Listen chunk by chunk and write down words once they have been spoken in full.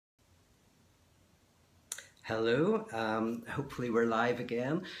Hello, hopefully we're live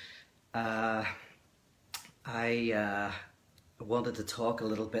again. I wanted to talk a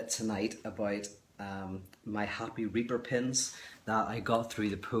little bit tonight about my Happy Reaper pins that I got through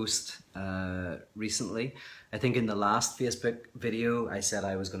the post recently. I think in the last Facebook video I said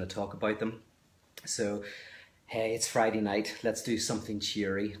I was going to talk about them. So, hey, it's Friday night, let's do something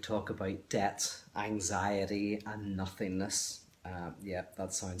cheery, talk about debt, anxiety and nothingness. Yeah,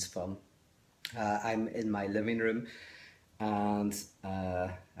 that sounds fun. I'm in my living room and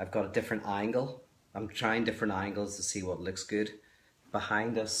I've got a different angle. I'm trying different angles to see what looks good.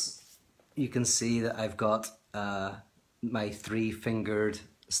 Behind us you can see that I've got my three-fingered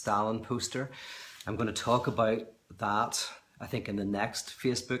Stalin poster. I'm going to talk about that I think in the next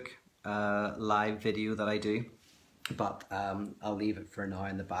Facebook live video that I do, but I'll leave it for now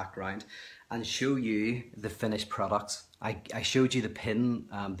in the background and show you the finished product. I showed you the pin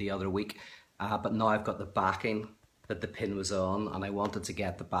the other week, but now I've got the backing that the pin was on, and I wanted to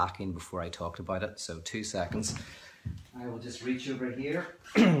get the backing before I talked about it. So 2 seconds. I will just reach over here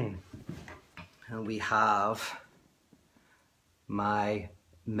and we have my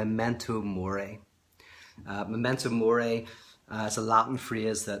memento mori. Memento mori is a Latin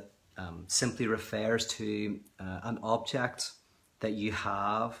phrase that simply refers to an object that you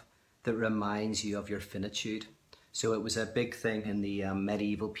have that reminds you of your finitude. So it was a big thing in the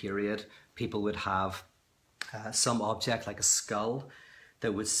medieval period. People would have some object like a skull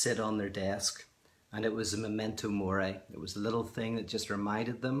that would sit on their desk, and it was a memento mori. It was a little thing that just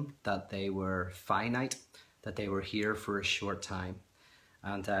reminded them that they were finite, that they were here for a short time.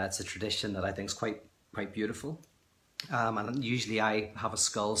 And it's a tradition that I think is quite beautiful. And usually I have a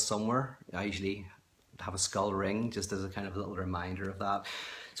skull somewhere. I usually have a skull ring just as a kind of little reminder of that.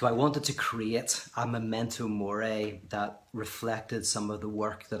 So I wanted to create a memento mori that reflected some of the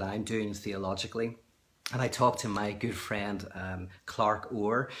work that I'm doing theologically. And I talked to my good friend Clark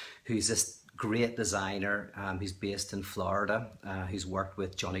Orr, who's this great designer who's based in Florida, who's worked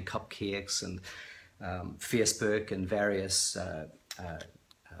with Johnny Cupcakes and Facebook and various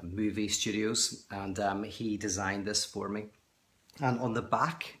movie studios, and he designed this for me. And on the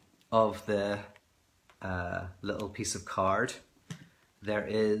back of the little piece of card there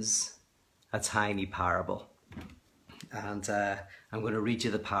is a tiny parable, and I'm going to read you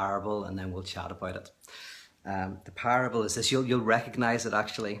the parable and then we'll chat about it. The parable is this. You'll recognize it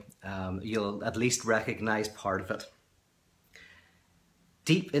actually. You'll at least recognize part of it.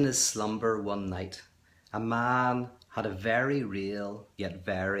 Deep in his slumber one night, a man had a very real yet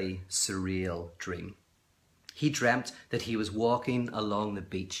very surreal dream. He dreamt that he was walking along the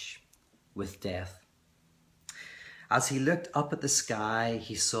beach with death. As he looked up at the sky,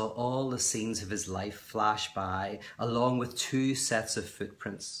 he saw all the scenes of his life flash by, along with two sets of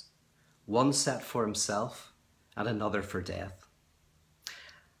footprints, one set for himself and another for death.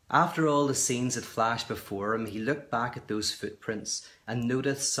 After all the scenes had flashed before him, he looked back at those footprints and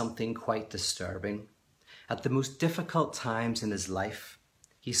noticed something quite disturbing. At the most difficult times in his life,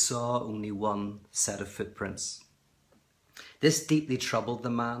 he saw only one set of footprints. This deeply troubled the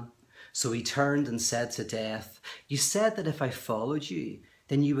man, so he turned and said to death, "You said that if I followed you,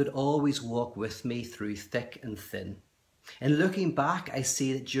 then you would always walk with me through thick and thin. In looking back, I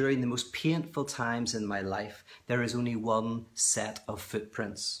see that during the most painful times in my life, there is only one set of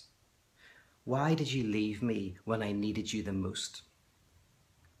footprints. Why did you leave me when I needed you the most?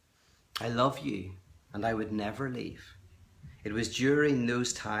 I love you, and I would never leave. It was during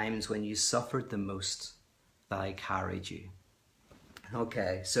those times when you suffered the most that I carried you."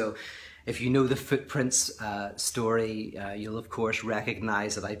 Okay, so if you know the footprints story, you'll of course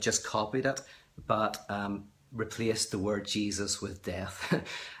recognize that I've just copied it, but replaced the word Jesus with death.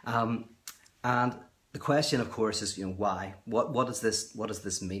 And the question, of course, is, why? What does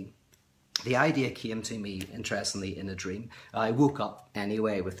this mean? The idea came to me, interestingly, in a dream. I woke up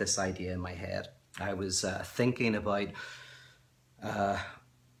anyway with this idea in my head. I was thinking about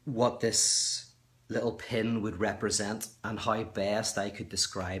what this little pin would represent and how best I could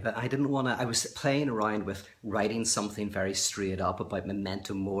describe it. I was playing around with writing something very straight up about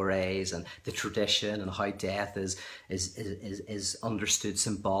memento mores and the tradition and how death is understood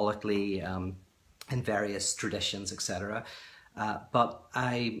symbolically in various traditions, etc. But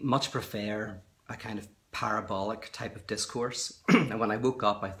I much prefer a kind of parabolic type of discourse. And when I woke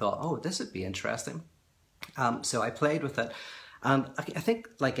up, I thought, oh, this would be interesting. So I played with it. And I think,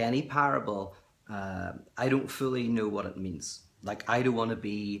 like any parable, I don't fully know what it means. Like, I don't want to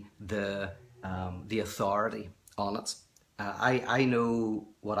be the authority on it. I know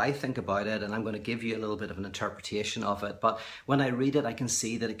what I think about it, and I'm going to give you a little bit of an interpretation of it. But when I read it, I can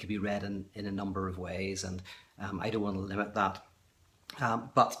see that it could be read in a number of ways, and I don't want to limit that.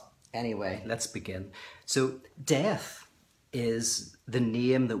 But anyway, let's begin. So death is the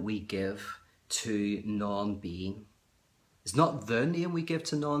name that we give to non-being. It's not the name we give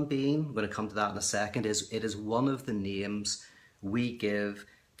to non-being. I'm going to come to that in a second. It is one of the names we give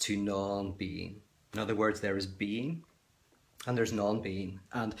to non-being. In other words, there is being and there's non-being.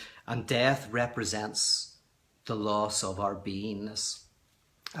 And death represents the loss of our beingness.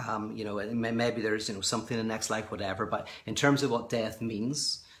 Maybe there's something in the next life, whatever. But in terms of what death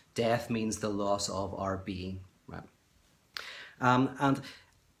means the loss of our being. Right? And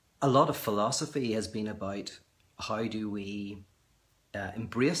a lot of philosophy has been about how do we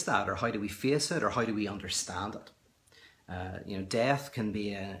embrace that, or how do we face it, or how do we understand it. Death can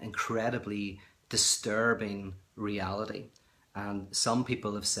be an incredibly disturbing reality. And some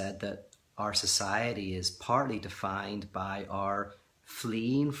people have said that our society is partly defined by our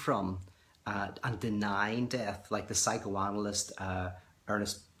fleeing from and denying death, like the psychoanalyst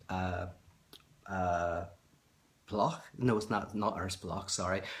Ernest Bloch. No, it's not Ernst Bloch,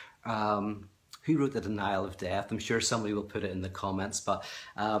 sorry. Who wrote The Denial of Death? I'm sure somebody will put it in the comments, but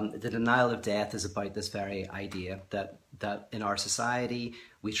The Denial of Death is about this very idea that in our society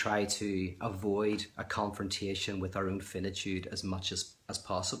we try to avoid a confrontation with our own finitude as much as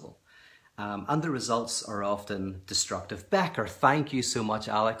possible. And the results are often destructive. Becker, thank you so much,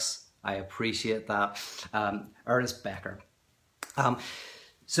 Alex. I appreciate that. Ernest Becker.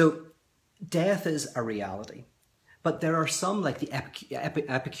 So death is a reality. But there are some, like the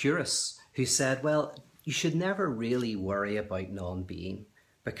Epicurus, who said, well, you should never really worry about non-being,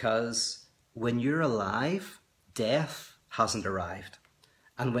 because when you're alive, death hasn't arrived.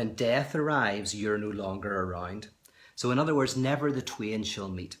 And when death arrives, you're no longer around. So in other words, never the twain shall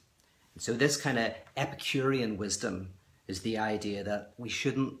meet. And so this kind of Epicurean wisdom is the idea that we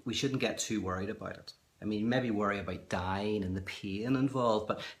shouldn't get too worried about it. I mean, maybe worry about dying and the pain involved,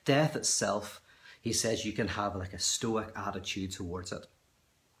 but death itself, he says, you can have like a stoic attitude towards it.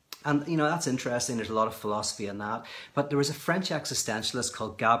 And, that's interesting. There's a lot of philosophy in that. But there was a French existentialist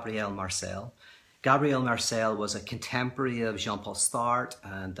called Gabriel Marcel. Gabriel Marcel was a contemporary of Jean-Paul Sartre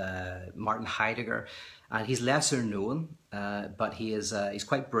and Martin Heidegger. And he's lesser known, but he's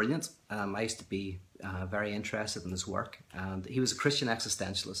quite brilliant. I used to be very interested in his work. And he was a Christian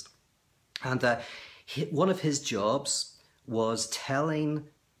existentialist. And one of his jobs was telling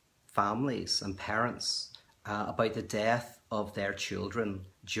families and parents about the death of their children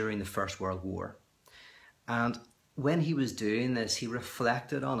during the First World War. And when he was doing this, he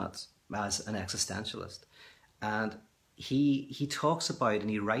reflected on it as an existentialist. And he talks about and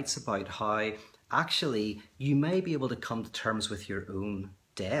he writes about how actually you may be able to come to terms with your own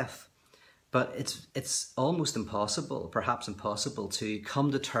death, but it's almost impossible, perhaps impossible, to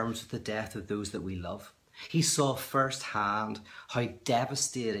come to terms with the death of those that we love. He saw firsthand how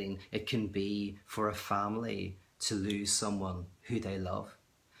devastating it can be for a family to lose someone who they love.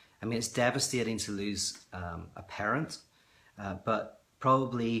 I mean, it's devastating to lose a parent, but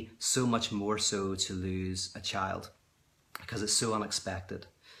probably so much more so to lose a child, because it's so unexpected.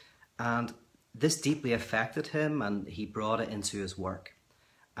 And this deeply affected him, and he brought it into his work.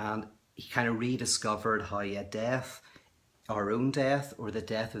 And he kind of rediscovered how death, our own death or the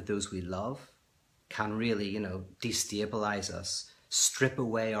death of those we love, can really, destabilize us, strip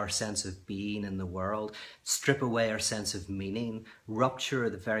away our sense of being in the world, strip away our sense of meaning, rupture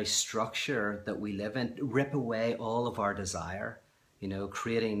the very structure that we live in, rip away all of our desire,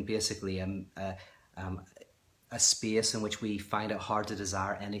 creating basically a space in which we find it hard to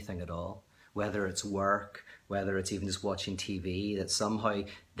desire anything at all, whether it's work, whether it's even just watching TV, that somehow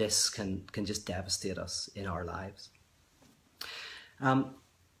this can just devastate us in our lives.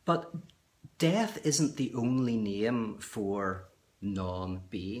 But death isn't the only name for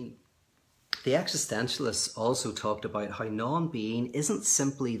non-being. The existentialists also talked about how non-being isn't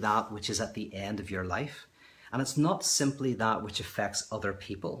simply that which is at the end of your life, and it's not simply that which affects other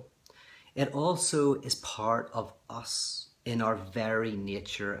people. It also is part of us in our very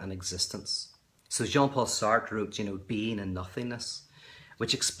nature and existence. So Jean-Paul Sartre wrote, Being and Nothingness,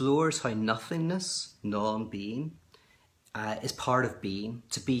 which explores how nothingness, non-being, is part of being.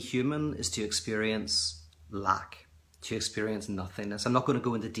 To be human is to experience lack, to experience nothingness. I'm not going to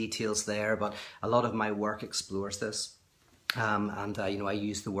go into details there, but a lot of my work explores this. I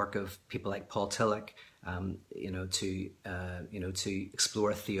use the work of people like Paul Tillich, to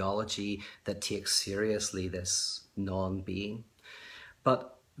explore a theology that takes seriously this non-being.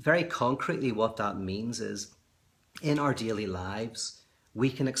 But very concretely, what that means is in our daily lives, we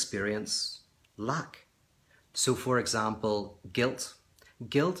can experience lack. So for example, guilt.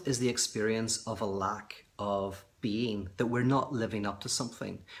 Guilt is the experience of a lack of being, that we're not living up to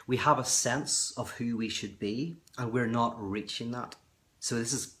something. We have a sense of who we should be and we're not reaching that. So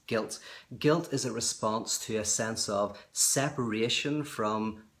this is guilt. Guilt is a response to a sense of separation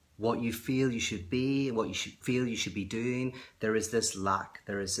from what you feel you should be, what you feel you should be doing. There is this lack,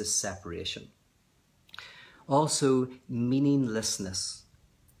 there is this separation. Also, meaninglessness.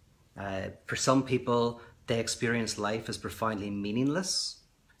 For some people, they experience life as profoundly meaningless.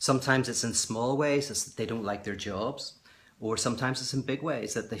 Sometimes it's in small ways, it's that they don't like their jobs, or sometimes it's in big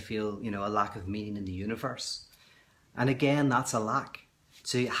ways that they feel, a lack of meaning in the universe. And again, that's a lack.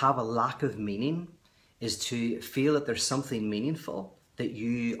 To have a lack of meaning is to feel that there's something meaningful that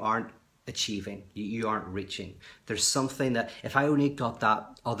you aren't achieving, you aren't reaching. There's something that if I only got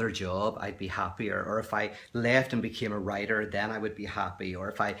that other job, I'd be happier. Or if I left and became a writer, then I would be happy.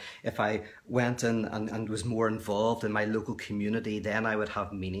 Or if I went and was more involved in my local community, then I would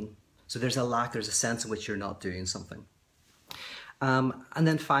have meaning. So there's a lack, there's a sense in which you're not doing something. And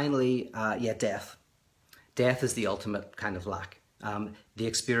then finally, death. Death is the ultimate kind of lack. The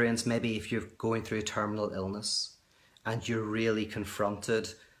experience, maybe if you're going through a terminal illness and you're really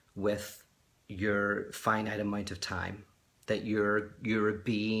confronted with your finite amount of time, that you're a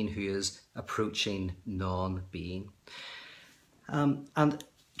being who is approaching non-being. And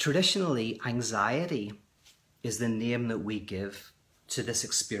traditionally, anxiety is the name that we give to this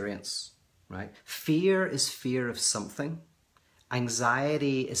experience, right? Fear is fear of something.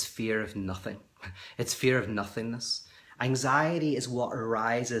 Anxiety is fear of nothing. It's fear of nothingness. Anxiety is what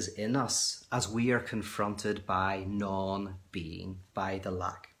arises in us as we are confronted by non-being, by the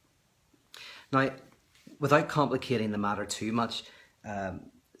lack. Now, without complicating the matter too much,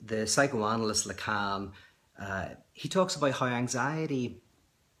 the psychoanalyst Lacan, he talks about how anxiety,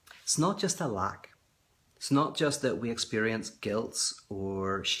 it's not just a lack. It's not just that we experience guilt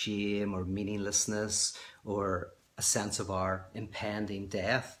or shame or meaninglessness or a sense of our impending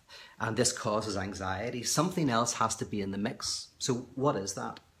death, and this causes anxiety. Something else has to be in the mix. So what is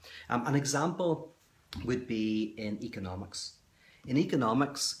that? An example would be in economics. In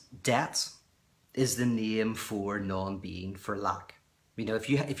economics, debt is the name for non-being, for lack.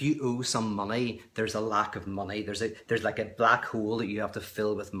 If you owe some money, there's a lack of money. There's like a black hole that you have to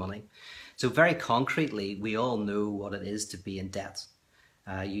fill with money. So very concretely, we all know what it is to be in debt.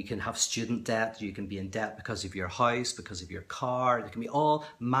 You can have student debt, you can be in debt because of your house, because of your car. There can be all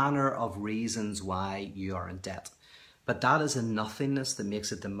manner of reasons why you are in debt. But that is a nothingness that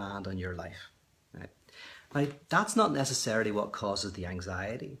makes a demand on your life. Right? Now, that's not necessarily what causes the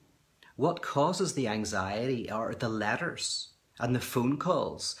anxiety. What causes the anxiety are the letters and the phone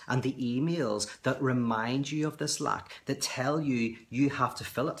calls and the emails that remind you of this lack, that tell you you have to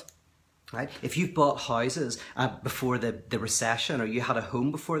fill it. Right? If you've bought houses before the recession, or you had a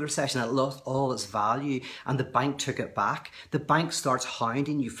home before the recession and it lost all its value and the bank took it back, the bank starts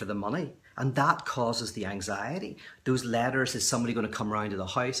hounding you for the money, and that causes the anxiety. Those letters, is somebody going to come around to the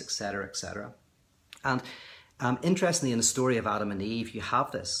house, etc., etc. And interestingly, in the story of Adam and Eve, you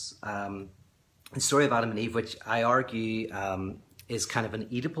have this. The story of Adam and Eve, which I argue is kind of an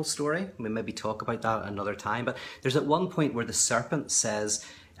Oedipal story. We'll maybe talk about that another time. But there's at one point where the serpent says,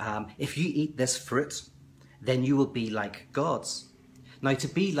 if you eat this fruit, then you will be like gods. Now, to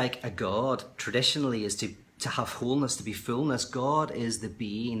be like a god traditionally is to have wholeness, to be fullness. God is the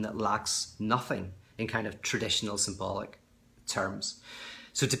being that lacks nothing in kind of traditional symbolic terms.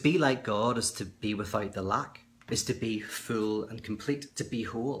 So to be like God is to be without the lack, is to be full and complete, to be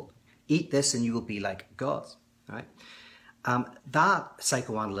whole. Eat this and you will be like God, right? That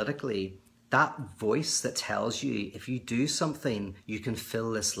psychoanalytically, that voice that tells you if you do something, you can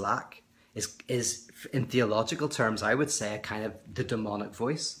fill this lack is in theological terms, I would say, a kind of the demonic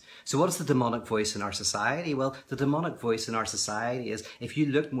voice. So what is the demonic voice in our society? Well, the demonic voice in our society is if you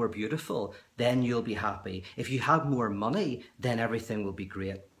look more beautiful, then you'll be happy. If you have more money, then everything will be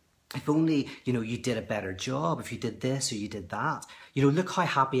great. If only, you did a better job, if you did this or you did that, look how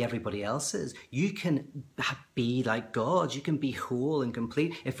happy everybody else is. You can be like God. You can be whole and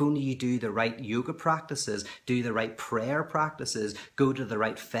complete if only you do the right yoga practices, do the right prayer practices, go to the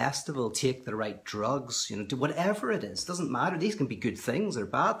right festival, take the right drugs, do whatever it is. It doesn't matter. These can be good things or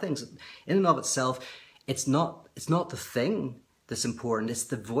bad things. In and of itself, it's not the thing that's important. It's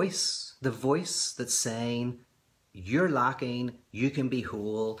the voice that's saying, you're lacking, you can be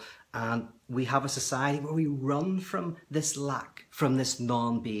whole. And we have a society where we run from this lack, from this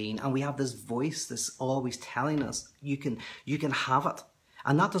non-being, and we have this voice that's always telling us, you can have it.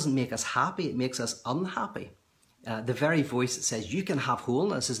 And that doesn't make us happy, it makes us unhappy. The very voice that says you can have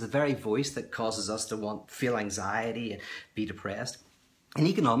wholeness is the very voice that causes us to feel anxiety and be depressed. In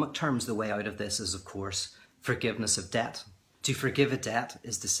economic terms, the way out of this is, of course, forgiveness of debt. To forgive a debt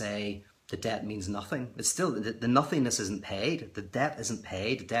is to say the debt means nothing. It's still, the nothingness isn't paid. The debt isn't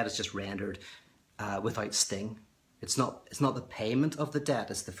paid. The debt is just rendered without sting. It's not the payment of the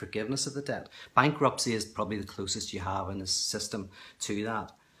debt, it's the forgiveness of the debt. Bankruptcy is probably the closest you have in this system to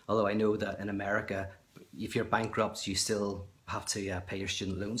that. Although I know that in America, if you're bankrupt, you still have to pay your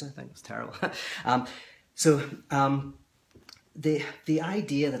student loans, I think. It's terrible. The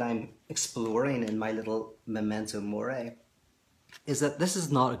idea that I'm exploring in my little memento mori is that this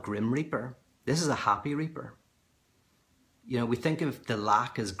is not a grim reaper. This is a happy reaper. You know, we think of the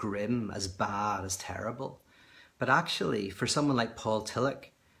lack as grim, as bad, as terrible. But actually, for someone like Paul Tillich,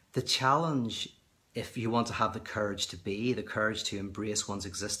 the challenge, if you want to have the courage to be, the courage to embrace one's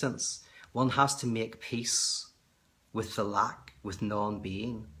existence, one has to make peace with the lack, with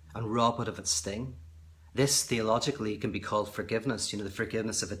non-being, and rob it of its sting. This theologically can be called forgiveness, you know, the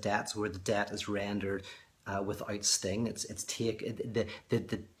forgiveness of a debt, where the debt is rendered without sting.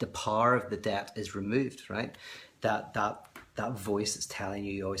 The power of the debt is removed, right? That voice that's telling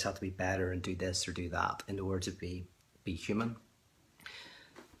you always have to be better and do this or do that in order to be human.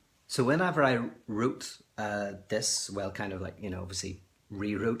 So whenever I wrote this, well, kind of like, you know, obviously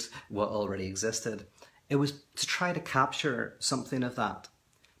rewrote what already existed, it was to try to capture something of that.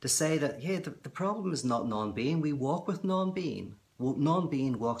 To say that, yeah, the problem is not non-being. We walk with non-being. Well,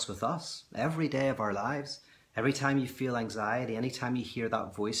 non-being walks with us every day of our lives. Every time you feel anxiety, anytime you hear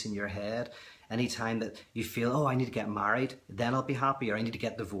that voice in your head, anytime that you feel, oh, I need to get married, then I'll be happy, or I need to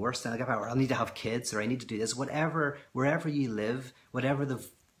get divorced, then I'll get married, or I need to have kids, or I need to do this, whatever, wherever you live, whatever the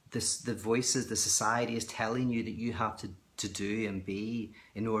voices, the society is telling you that you have to do and be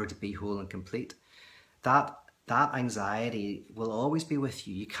in order to be whole and complete, that anxiety will always be with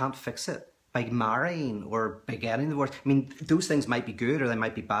you. You can't fix it by marrying or by getting divorced. I mean, those things might be good or they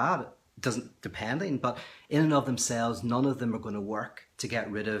might be bad, depending, but in and of themselves, none of them are going to work to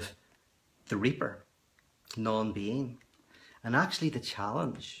get rid of the reaper, non-being. And actually the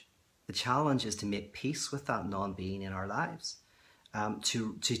challenge is to make peace with that non-being in our lives,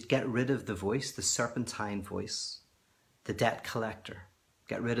 to get rid of the voice, the serpentine voice, the debt collector,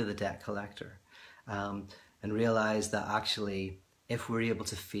 get rid of the debt collector, and realize that actually if we're able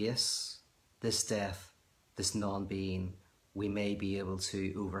to face this death, this non-being, we may be able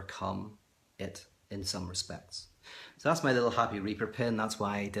to overcome it in some respects. So that's my little happy reaper pin. That's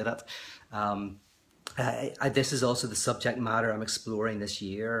why I did it. This is also the subject matter I'm exploring this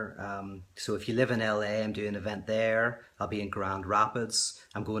year. So if you live in LA, I'm doing an event there. I'll be in Grand Rapids.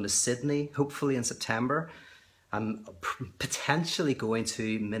 I'm going to Sydney, hopefully in September. I'm potentially going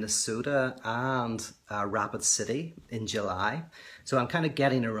to Minnesota and Rapid City in July. So I'm kind of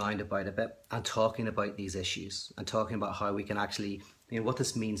getting around about a bit and talking about these issues and talking about how we can actually, you know, what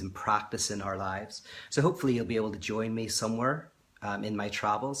this means in practice in our lives. So hopefully you'll be able to join me somewhere in my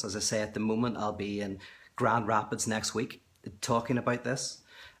travels. As I say, at the moment, I'll be in Grand Rapids next week talking about this,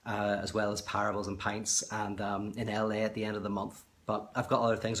 as well as Parables and Pints, and in LA at the end of the month. But I've got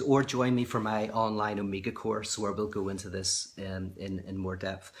other things. Or join me for my online Omega course where we'll go into this in more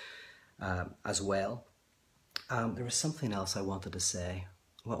depth as well. There was something else I wanted to say.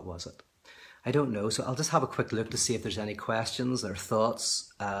 What was it? I don't know. So I'll just have a quick look to see if there's any questions or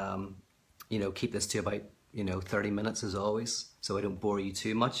thoughts. You know, keep this to about, 30 minutes as always, so I don't bore you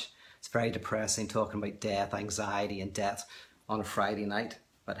too much. It's very depressing talking about death, anxiety and debt on a Friday night.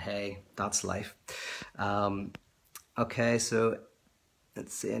 But hey, that's life. Okay, so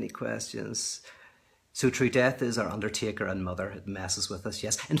let's see, any questions? So true, death is our undertaker and mother. It messes with us,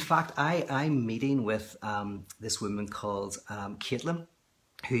 yes. In fact, I'm meeting with this woman called Caitlin,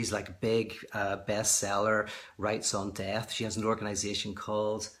 who's like a big bestseller, writes on death. She has an organization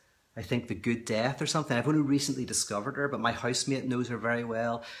called, I think, The Good Death or something. I've only recently discovered her, but my housemate knows her very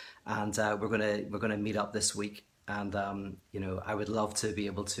well. And we're gonna meet up this week. And, I would love to be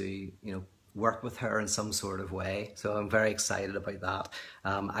able to, work with her in some sort of way. So I'm very excited about that.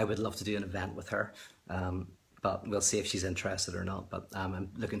 I would love to do an event with her, but we'll see if she's interested or not. But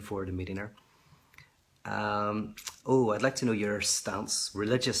I'm looking forward to meeting her. I'd like to know your stance,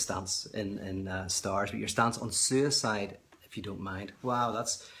 religious stance in stars, but your stance on suicide, if you don't mind. Wow,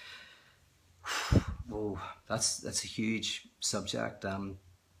 that's a huge subject. I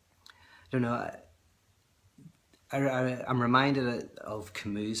don't know. I'm reminded of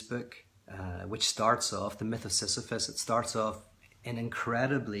Camus' book, which starts off, The Myth of Sisyphus. It starts off in an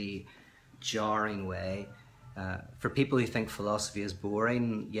incredibly jarring way. For people who think philosophy is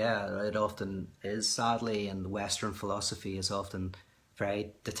boring, yeah, it often is, sadly, and Western philosophy is often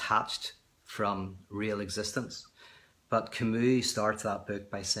very detached from real existence. But Camus starts that book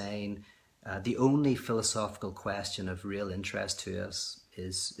by saying the only philosophical question of real interest to us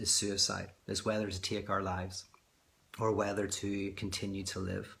is suicide, is whether to take our lives or whether to continue to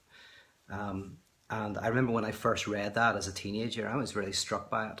live. And I remember when I first read that as a teenager, I was really struck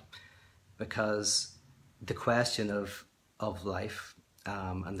by it, because the question of life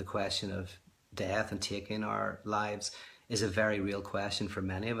and the question of death and taking our lives is a very real question for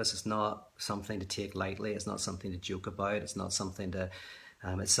many of us. It's not something to take lightly. It's not something to joke about. It's not something to.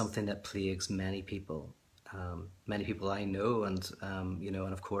 It's something that plagues many people. Many people I know, and you know,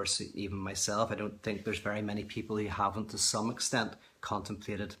 and of course even myself. I don't think there's very many people who haven't, to some extent,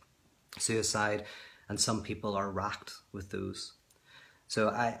 contemplated suicide, and some people are racked with those. So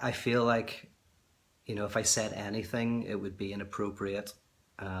I feel like, you know, if I said anything, it would be inappropriate,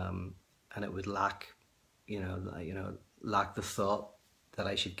 and it would lack, lack the thought that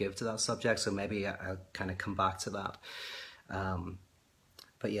I should give to that subject. So maybe I'll kind of come back to that.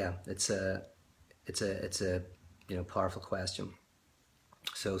 But yeah, it's a powerful question.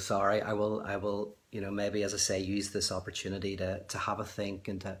 So sorry, I will maybe, as I say, use this opportunity to have a think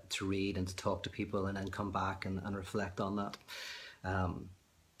and to read and to talk to people, and then come back and reflect on that.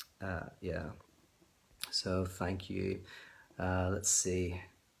 Yeah. So thank you. Let's see.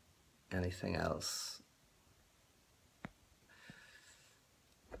 Anything else?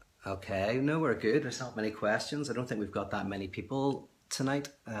 Okay, no, we're good. There's not many questions. I don't think we've got that many people tonight.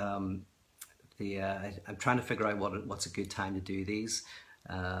 I'm trying to figure out what's a good time to do these,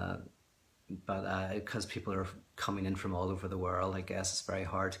 but because people are coming in from all over the world, I guess it's very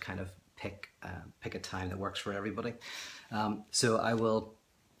hard to kind of pick a time that works for everybody. So I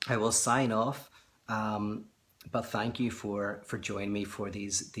will sign off. But thank you for joining me for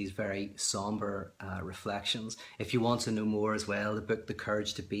these very somber reflections. If you want to know more as well, the book The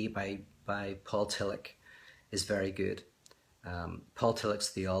Courage to Be by Paul Tillich is very good. Paul Tillich's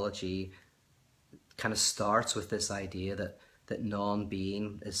theology kind of starts with this idea that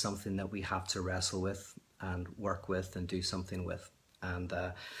non-being is something that we have to wrestle with and work with and do something with. And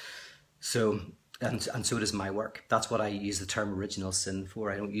so does my work. That's what I use the term original sin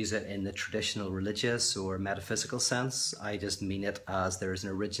for. I don't use it in the traditional religious or metaphysical sense. I just mean it as there is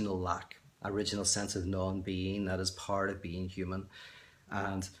an original lack, original sense of non-being that is part of being human.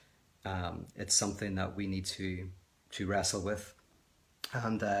 And it's something that we need to wrestle with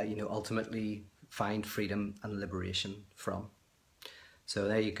and, ultimately find freedom and liberation from. So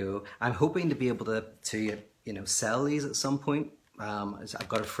there you go. I'm hoping to be able to sell these at some point. I've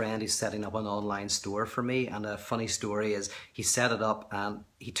got a friend who's setting up an online store for me, and a funny story is he set it up and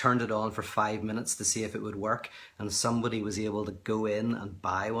he turned it on for 5 minutes to see if it would work, and somebody was able to go in and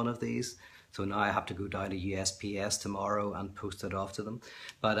buy one of these. So now I have to go down to USPS tomorrow and post it off to them.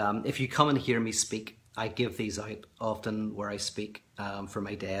 But if you come and hear me speak, I give these out often where I speak for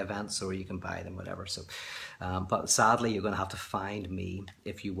my day events, or you can buy them, whatever. So, but sadly, you're going to have to find me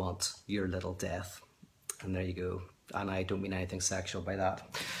if you want your little death. And there you go. And I don't mean anything sexual by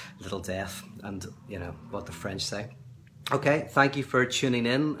that. Little death, and what the French say. Okay, thank you for tuning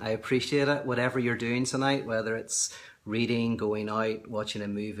in. I appreciate it. Whatever you're doing tonight, whether it's reading, going out, watching a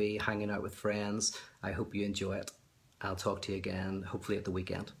movie, hanging out with friends, I hope you enjoy it. I'll talk to you again, hopefully at the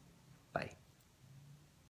weekend. Bye.